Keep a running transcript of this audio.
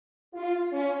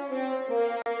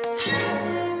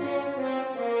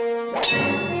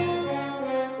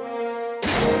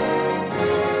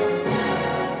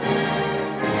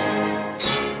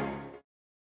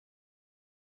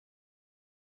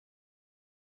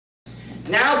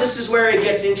Now this is where it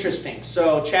gets interesting.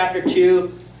 So chapter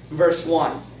 2, verse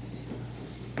 1.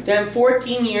 Then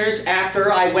 14 years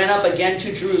after, I went up again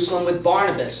to Jerusalem with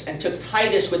Barnabas, and took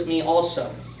Titus with me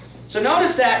also. So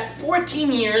notice that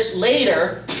 14 years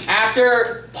later,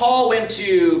 after Paul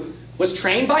was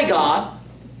trained by God,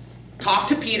 talked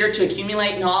to Peter to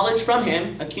accumulate knowledge from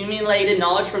him, accumulated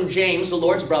knowledge from James, the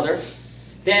Lord's brother.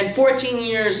 Then 14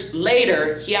 years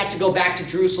later, he had to go back to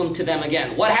Jerusalem to them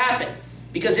again. What happened?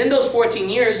 Because in those 14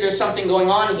 years, there's something going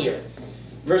on here.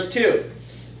 Verse 2.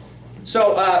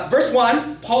 So, verse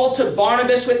 1, Paul took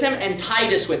Barnabas with him and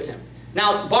Titus with him.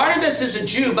 Now, Barnabas is a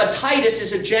Jew, but Titus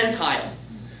is a Gentile.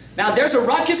 Now, there's a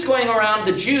ruckus going around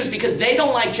the Jews because they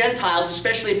don't like Gentiles,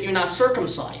 especially if you're not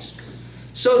circumcised.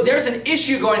 So, there's an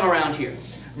issue going around here.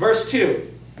 Verse 2,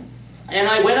 and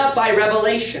I went up by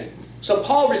revelation. So,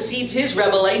 Paul received his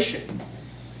revelation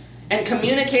and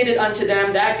communicated unto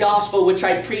them that gospel which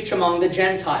I preach among the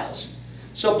Gentiles.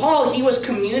 So, Paul, he was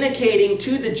communicating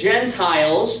to the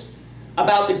Gentiles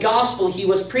about the gospel he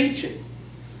was preaching,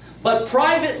 but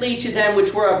privately to them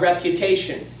which were of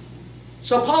reputation.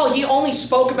 So Paul, he only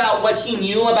spoke about what he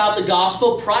knew about the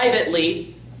gospel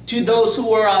privately to those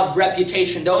who were of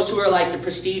reputation, those who were like the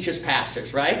prestigious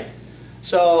pastors, right?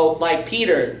 So like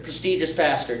Peter, prestigious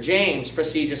pastor, James,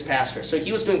 prestigious pastor. So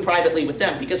he was doing privately with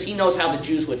them because he knows how the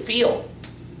Jews would feel.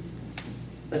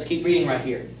 Let's keep reading right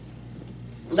here.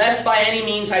 Lest by any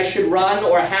means I should run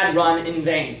or had run in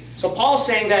vain. So Paul's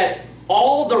saying that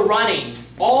all the running,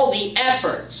 all the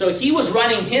effort, so he was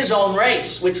running his own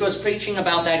race, which was preaching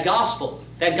about that gospel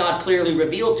that God clearly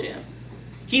revealed to him.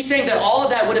 He's saying that all of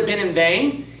that would have been in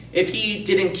vain if he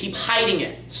didn't keep hiding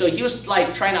it. So he was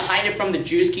like trying to hide it from the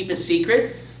Jews, keep it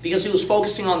secret, because he was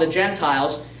focusing on the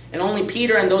Gentiles, and only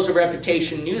Peter and those of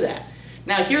reputation knew that.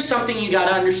 Now here's something you got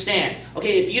to understand.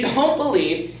 Okay, if you don't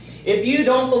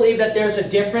believe that there's a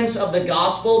difference of the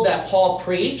gospel that Paul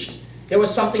preached, there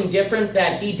was something different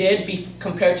that he did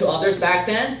compared to others back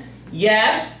then.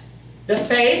 Yes, the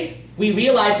faith, we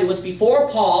realize it was before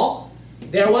Paul.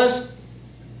 There was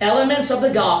elements of the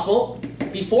gospel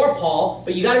before Paul,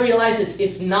 but you got to realize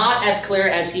it's not as clear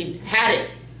as he had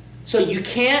it. So you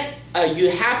can't, you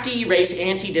have to erase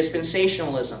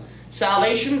anti-dispensationalism.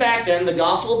 Salvation back then, the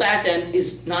gospel back then,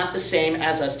 is not the same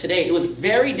as us today. It was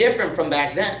very different from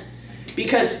back then.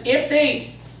 Because if they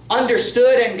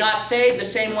understood and got saved the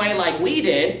same way like we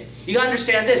did, you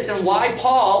understand this, then why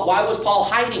was Paul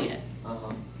hiding it?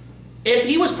 If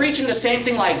he was preaching the same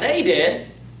thing like they did,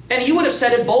 then he would have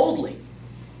said it boldly.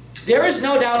 There is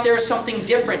no doubt there is something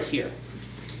different here.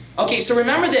 Okay, so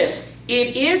remember this.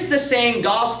 It is the same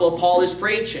gospel Paul is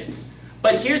preaching.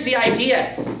 But here's the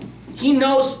idea. He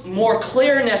knows more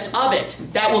clearness of it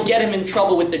that will get him in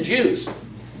trouble with the Jews.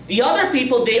 The other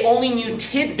people, they only knew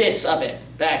tidbits of it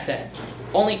back then.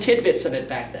 Only tidbits of it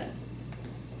back then.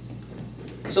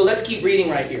 So let's keep reading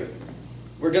right here.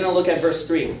 We're going to look at verse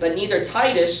 3. But neither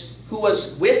Titus, who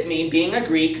was with me, being a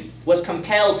Greek, was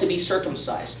compelled to be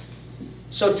circumcised.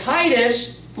 So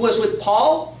Titus, who was with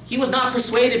Paul, he was not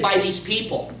persuaded by these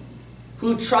people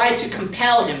who tried to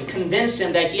compel him, convince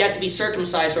him that he had to be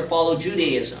circumcised or follow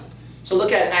Judaism. So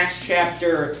look at Acts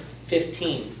chapter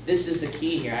 15. This is the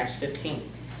key here, Acts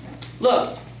 15.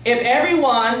 Look,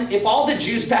 if all the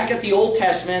Jews back at the Old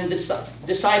Testament, the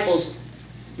disciples,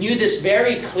 knew this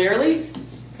very clearly,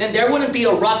 then there wouldn't be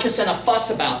a ruckus and a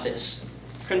fuss about this,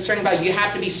 concerning about you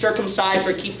have to be circumcised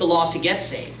or keep the law to get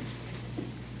saved.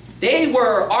 They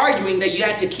were arguing that you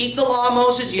had to keep the law of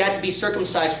Moses, you had to be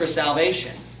circumcised for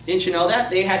salvation. Didn't you know that?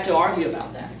 They had to argue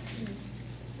about that.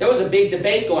 There was a big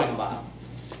debate going about.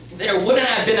 There wouldn't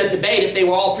have been a debate if they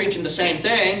were all preaching the same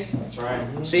thing. That's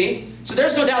right. See? So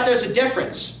there's no doubt there's a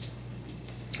difference.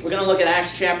 We're going to look at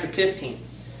Acts chapter 15.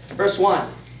 Verse 1.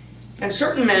 And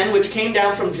certain men which came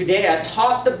down from Judea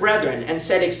taught the brethren, and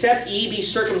said, except ye be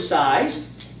circumcised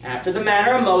after the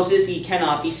manner of Moses, ye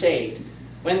cannot be saved.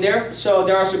 So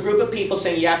there was a group of people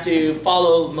saying you have to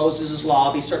follow Moses'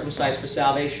 law, be circumcised for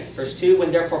salvation. Verse 2.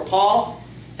 When therefore Paul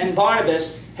and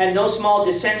Barnabas had no small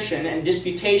dissension and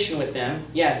disputation with them.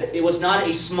 Yeah, it was not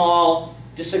a small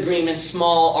disagreement,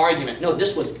 small argument. No,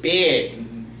 this was big.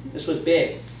 This was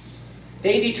big.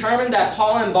 They determined that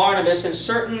Paul and Barnabas and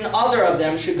certain other of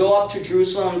them should go up to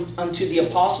Jerusalem unto the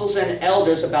apostles and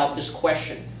elders about this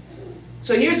question.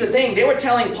 So here's the thing. They were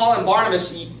telling Paul and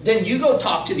Barnabas, then you go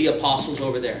talk to the apostles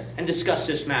over there and discuss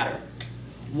this matter.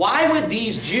 Why would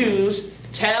these Jews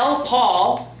tell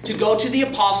Paul to go to the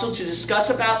apostles to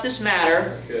discuss about this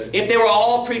matter if they were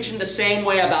all preaching the same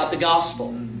way about the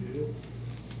gospel?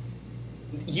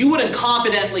 You wouldn't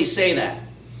confidently say that.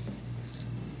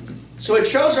 So it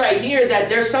shows right here that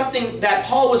there's something that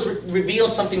Paul was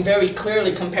revealed something very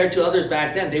clearly compared to others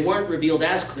back then. They weren't revealed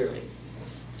as clearly.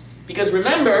 Because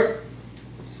remember,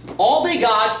 all they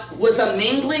got was a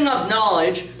mingling of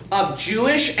knowledge of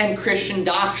Jewish and Christian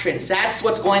doctrines. That's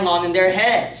what's going on in their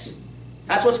heads.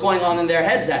 That's what's going on in their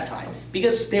heads that time.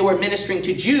 Because they were ministering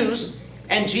to Jews,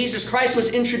 and Jesus Christ was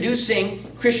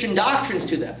introducing Christian doctrines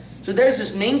to them. So there's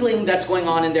this mingling that's going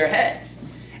on in their head.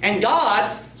 And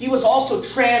God, He was also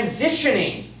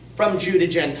transitioning from Jew to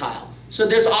Gentile. So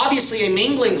there's obviously a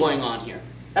mingling going on here.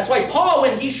 That's why Paul,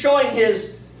 when he's showing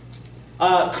his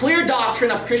clear doctrine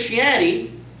of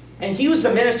Christianity, and he was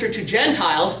a minister to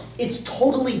Gentiles, it's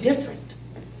totally different.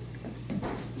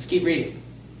 Let's keep reading.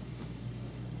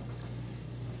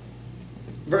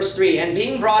 Verse 3, and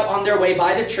being brought on their way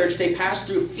by the church, they passed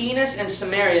through Phoenix and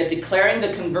Samaria, declaring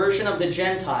the conversion of the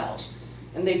Gentiles.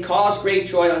 And they caused great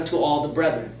joy unto all the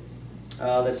brethren.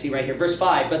 Let's see right here. Verse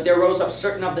 5, but there rose up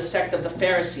certain of the sect of the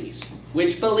Pharisees,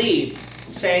 which believed,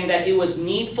 saying that it was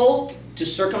needful to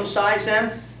circumcise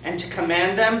them and to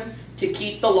command them to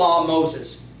keep the law of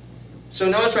Moses. So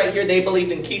notice right here, they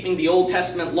believed in keeping the Old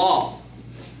Testament law,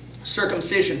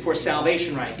 circumcision for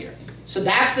salvation right here. So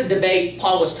that's the debate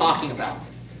Paul was talking about.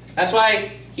 That's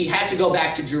why he had to go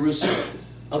back to Jerusalem.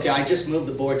 Okay, I just moved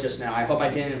the board just now. I hope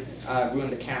I didn't ruin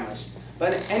the cameras.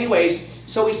 But anyways,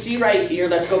 so we see right here,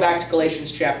 let's go back to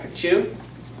Galatians chapter 2.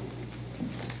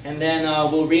 And then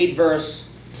we'll read verse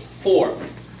 4.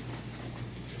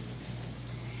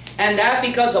 And that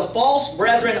because of false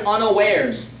brethren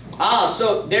unawares.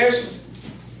 So there's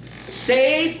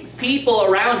saved people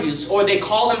around you, or they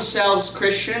call themselves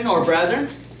Christian or brethren.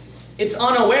 It's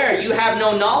unaware. You have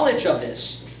no knowledge of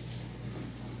this.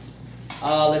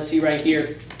 Let's see right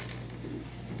here.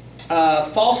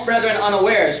 False brethren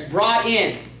unawares, brought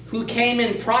in, who came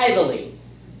in privately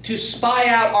to spy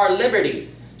out our liberty.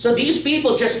 So these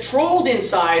people just trolled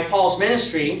inside Paul's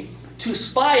ministry to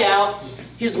spy out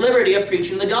his liberty of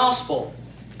preaching the gospel.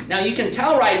 Now you can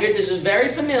tell right here, this is very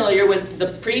familiar with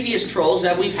the previous trolls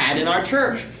that we've had in our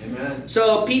church. Amen.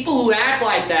 So people who act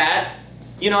like that,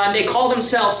 and they call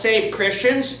themselves saved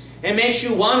Christians, it makes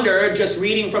you wonder, just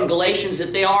reading from Galatians,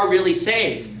 if they are really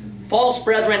saved. False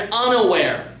brethren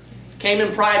unaware, came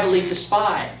in privately to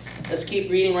spy. Let's keep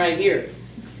reading right here.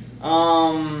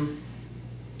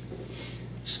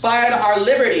 Spy out our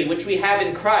liberty, which we have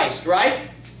in Christ, right?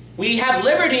 We have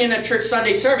liberty in a church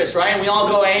Sunday service, right? And we all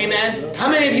go, amen. How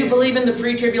many of you believe in the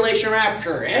pre-tribulation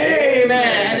rapture? Amen.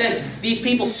 And then these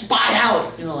people spy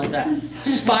out, like that.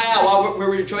 Spy out while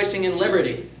we're rejoicing in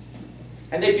liberty.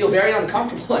 And they feel very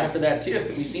uncomfortable after that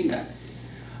too. We see that.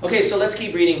 Okay, so let's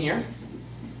keep reading here.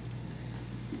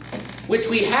 Which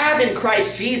we have in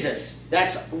Christ Jesus.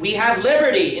 We have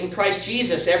liberty in Christ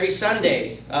Jesus every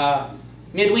Sunday.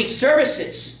 Midweek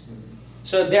services.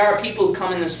 So there are people who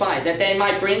come in and spy, that they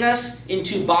might bring us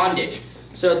into bondage.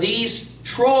 So these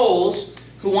trolls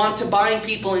who want to bind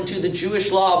people into the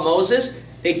Jewish law of Moses,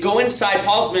 they go inside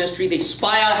Paul's ministry, they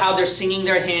spy out how they're singing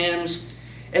their hymns,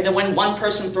 and then when one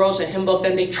person throws a hymn book,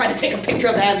 then they try to take a picture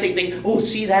of that and think, oh,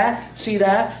 see that? See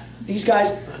that? These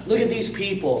guys, look at these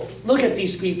people. Look at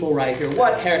these people right here.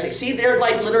 What heretics. See, they're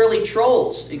like literally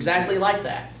trolls, exactly like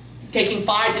that. Taking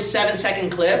 5 to 7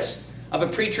 second clips of a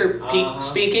preacher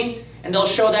speaking, and they'll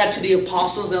show that to the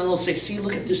apostles, and they'll say, see,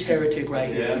 look at this heretic right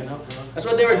here. That's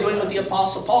what they were doing with the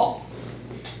apostle Paul.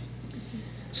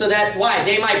 So that, why?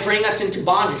 They might bring us into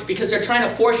bondage, because they're trying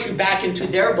to force you back into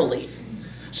their belief.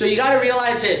 So you got to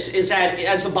realize this, is that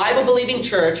as a Bible-believing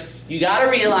church, you got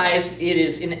to realize it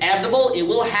is inevitable, it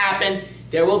will happen.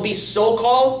 There will be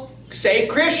so-called saved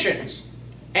Christians,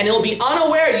 and it'll be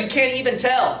unaware, you can't even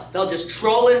tell. They'll just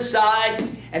troll inside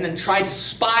and then try to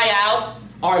spy out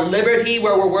our liberty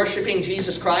where we're worshiping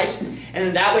Jesus Christ, and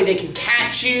in that way they can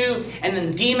catch you and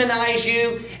then demonize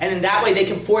you, and in that way they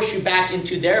can force you back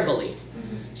into their belief.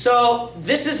 So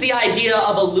this is the idea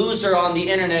of a loser on the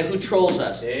internet who trolls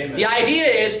us. Amen. The idea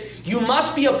is you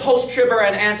must be a post-tribber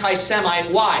and anti-Semite.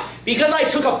 Why? Because I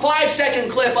took a 5-second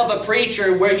clip of a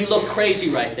preacher where he looked crazy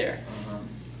right there.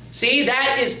 See,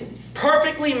 that is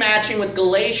perfectly matching with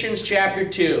Galatians chapter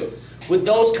 2, with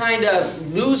those kind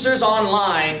of losers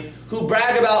online who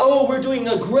brag about, oh, we're doing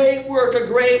a great work,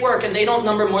 and they don't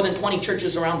number more than 20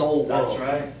 churches around the whole world. That's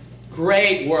right.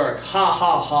 Great work. Ha,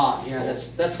 ha, ha. Yeah,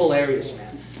 that's hilarious, man.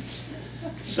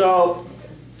 So,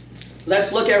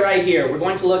 let's look at right here. We're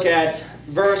going to look at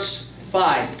verse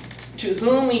 5. To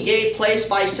whom we gave place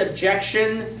by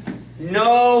subjection,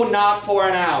 no, not for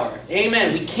an hour.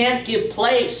 Amen. We can't give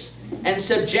place and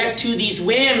subject to these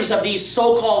whims of these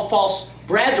so-called false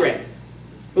brethren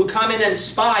who come in and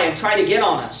spy and try to get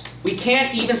on us. We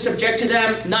can't even subject to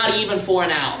them, not even for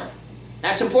an hour.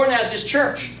 That's important as His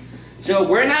church. So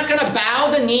we're not going to bow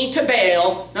the knee to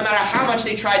Baal, no matter how much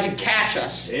they try to catch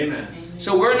us. Amen.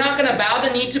 So we're not going to bow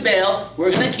the knee to Baal.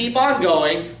 We're going to keep on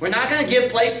going. We're not going to give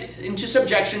place into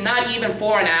subjection, not even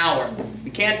for an hour.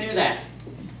 We can't do that.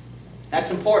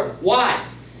 That's important. Why?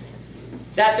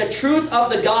 That the truth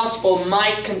of the gospel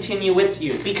might continue with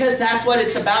you. Because that's what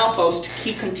it's about, folks, to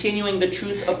keep continuing the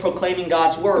truth of proclaiming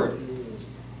God's word.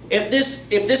 If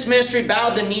this ministry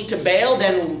bowed the knee to Baal,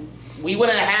 then we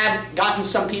wouldn't have gotten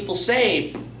some people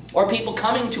saved, or people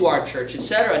coming to our church,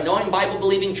 etc., knowing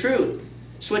Bible-believing truth,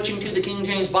 switching to the King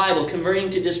James Bible, converting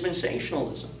to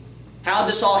dispensationalism. How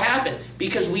did this all happen?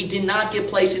 Because we did not give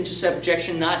place into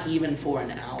subjection, not even for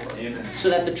an hour. Amen. So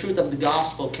that the truth of the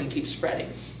gospel can keep spreading.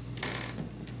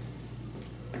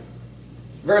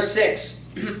 Verse 6,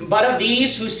 but of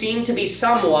these who seem to be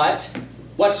somewhat,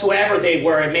 whatsoever they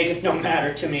were, it maketh no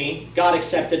matter to me. God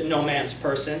accepted no man's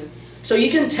person. So you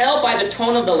can tell by the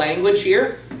tone of the language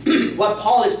here what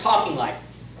Paul is talking like.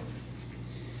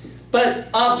 But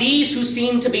of these who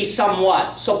seem to be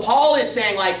somewhat. So Paul is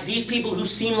saying, like, these people who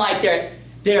seem like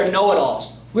they're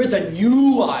know-it-alls. We're the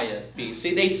new IFB.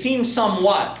 See, they seem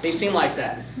somewhat. They seem like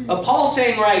that. But Paul's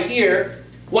saying right here,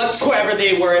 whatsoever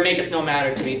they were, it maketh no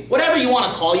matter to me. Whatever you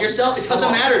want to call yourself, it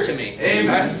doesn't matter to me.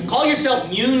 Amen. Right? Call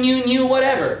yourself new,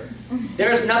 whatever.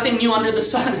 There's nothing new under the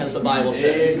sun, as the Bible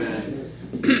says.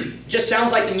 Amen. Just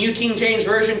sounds like the New King James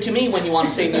Version to me when you want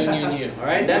to say new. All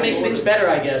right? That makes things better,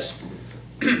 I guess.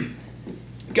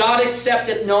 God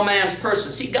accepteth no man's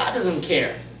person. See, God doesn't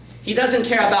care. He doesn't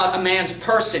care about a man's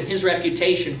person, his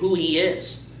reputation, who he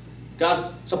is.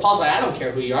 So Paul's like, I don't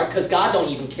care who you are, because God don't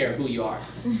even care who you are.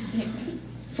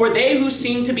 For they who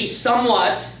seem to be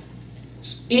somewhat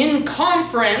in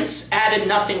conference added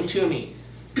nothing to me.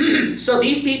 So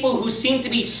these people who seem to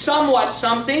be somewhat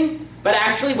something, but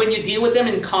actually when you deal with them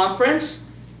in conference,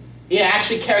 you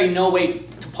actually carry no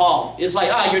weight to Paul. It's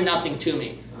like, you're nothing to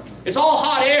me. It's all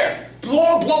hot air.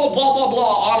 Blah, blah, blah, blah,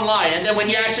 blah online. And then when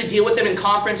you actually deal with them in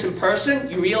conference in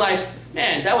person, you realize,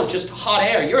 man, that was just hot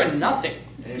air. You're a nothing.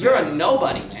 Amen. You're a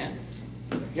nobody, man.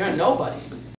 You're a nobody.